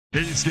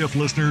Hey, CF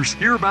listeners,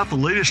 hear about the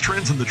latest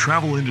trends in the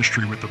travel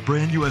industry with the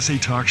Brand USA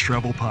Talks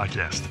Travel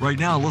podcast. Right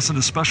now, listen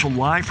to special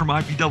live from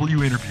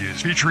IPW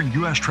interviews featuring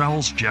U.S.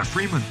 Travel's Jeff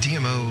Freeman.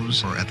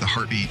 DMOs are at the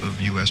heartbeat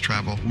of U.S.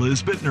 travel.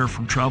 Liz Bittner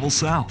from Travel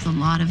South. A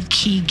lot of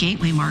key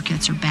gateway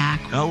markets are back.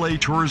 LA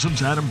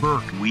Tourism's Adam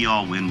Burke. We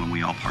all win when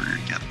we all partner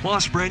together.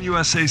 Plus, Brand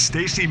USA's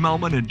Stacey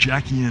Melman and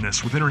Jackie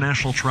Ennis with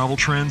international travel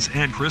trends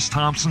and Chris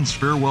Thompson's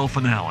farewell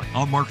finale.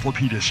 I'm Mark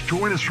Lapidus.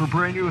 Join us for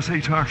Brand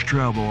USA Talks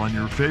Travel on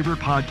your favorite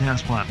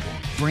podcast platform.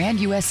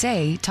 Brand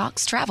USA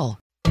Talks Travel.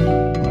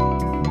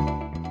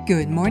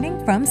 Good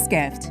morning from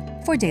Skift.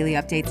 For daily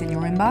updates in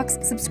your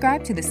inbox,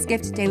 subscribe to the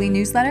Skift Daily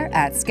newsletter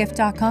at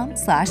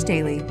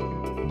skift.com/daily.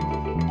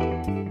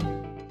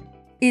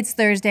 It's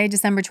Thursday,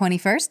 December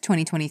 21st,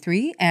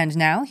 2023, and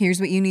now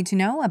here's what you need to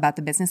know about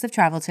the business of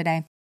travel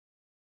today.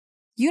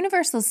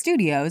 Universal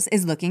Studios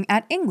is looking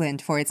at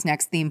England for its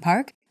next theme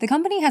park. The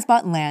company has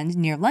bought land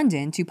near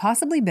London to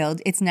possibly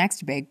build its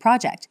next big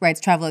project, writes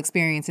Travel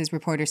Experiences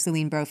reporter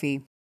Celine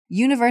Brophy.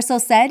 Universal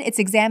said it's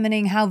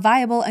examining how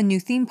viable a new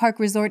theme park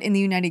resort in the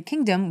United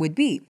Kingdom would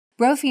be.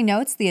 Brophy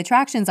notes the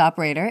attractions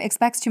operator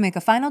expects to make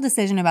a final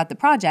decision about the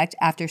project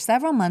after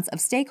several months of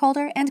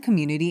stakeholder and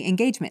community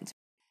engagement.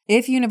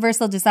 If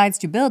Universal decides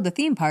to build the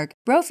theme park,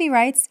 Brophy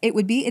writes it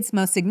would be its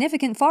most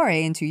significant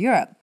foray into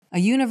Europe. A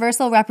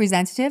Universal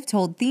representative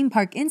told Theme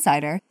Park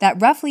Insider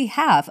that roughly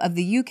half of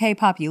the UK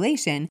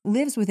population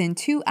lives within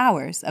 2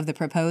 hours of the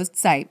proposed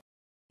site.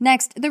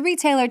 Next, the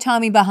retailer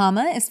Tommy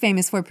Bahama is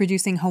famous for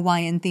producing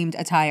Hawaiian-themed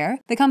attire.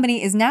 The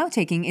company is now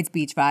taking its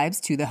beach vibes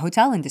to the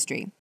hotel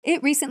industry.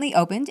 It recently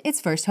opened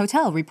its first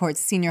hotel, reports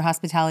senior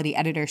hospitality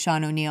editor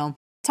Sean O'Neill.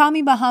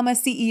 Tommy Bahama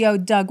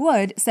CEO Doug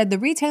Wood said the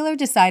retailer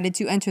decided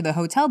to enter the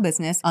hotel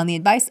business on the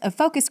advice of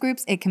focus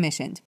groups it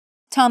commissioned.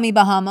 Tommy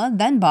Bahama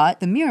then bought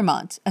the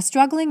Miramonte, a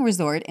struggling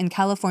resort in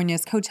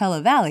California's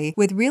Coachella Valley,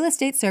 with real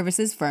estate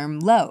services firm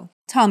Lowe.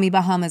 Tommy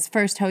Bahama's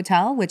first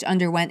hotel, which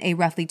underwent a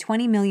roughly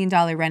 $20 million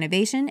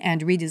renovation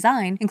and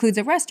redesign, includes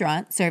a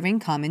restaurant serving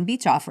common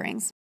beach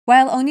offerings.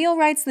 While O'Neill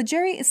writes the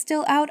jury is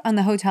still out on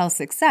the hotel's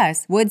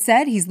success, Wood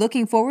said he's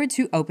looking forward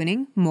to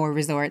opening more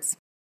resorts.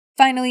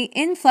 Finally,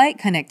 in-flight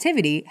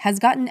connectivity has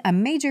gotten a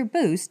major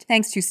boost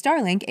thanks to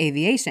Starlink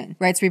Aviation,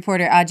 writes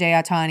reporter Ajay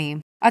Atani.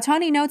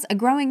 Atani notes a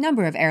growing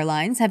number of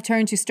airlines have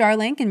turned to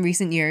Starlink in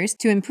recent years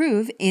to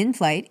improve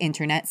in-flight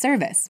internet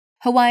service.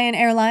 Hawaiian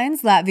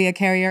Airlines, Latvia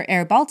carrier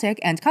Air Baltic,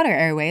 and Qatar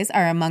Airways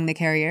are among the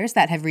carriers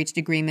that have reached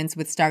agreements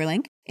with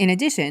Starlink. In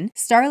addition,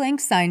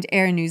 Starlink signed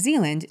Air New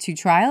Zealand to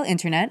trial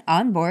internet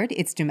on board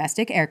its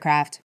domestic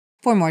aircraft.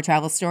 For more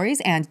travel stories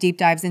and deep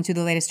dives into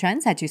the latest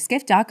trends, head to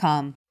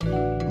skift.com.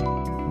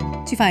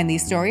 To find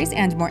these stories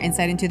and more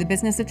insight into the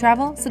business of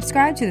travel,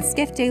 subscribe to the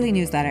Skift Daily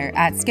newsletter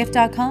at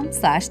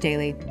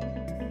skift.com/daily.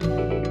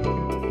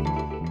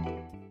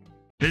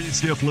 Hey,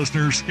 CF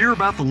listeners, hear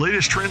about the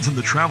latest trends in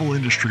the travel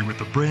industry with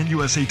the Brand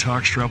USA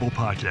Talks Travel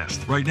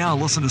podcast. Right now,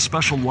 listen to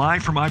special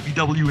live from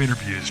IPW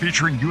interviews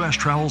featuring U.S.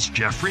 Travel's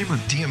Jeff Freeman.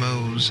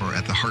 DMOs are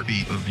at the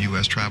heartbeat of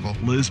U.S. travel.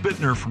 Liz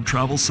Bittner from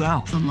Travel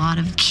South. A lot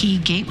of key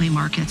gateway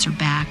markets are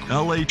back.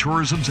 LA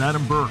Tourism's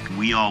Adam Burke.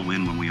 We all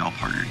win when we all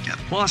partner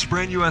together. Plus,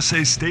 Brand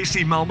USA's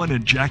Stacey Melman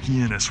and Jackie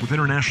Ennis with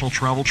international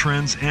travel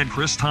trends and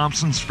Chris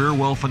Thompson's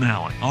farewell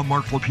finale. I'm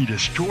Mark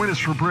Lapidus. Join us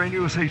for Brand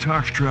USA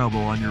Talks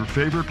Travel on your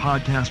favorite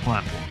podcast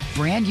platform.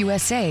 Brand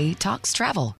USA Talks Travel.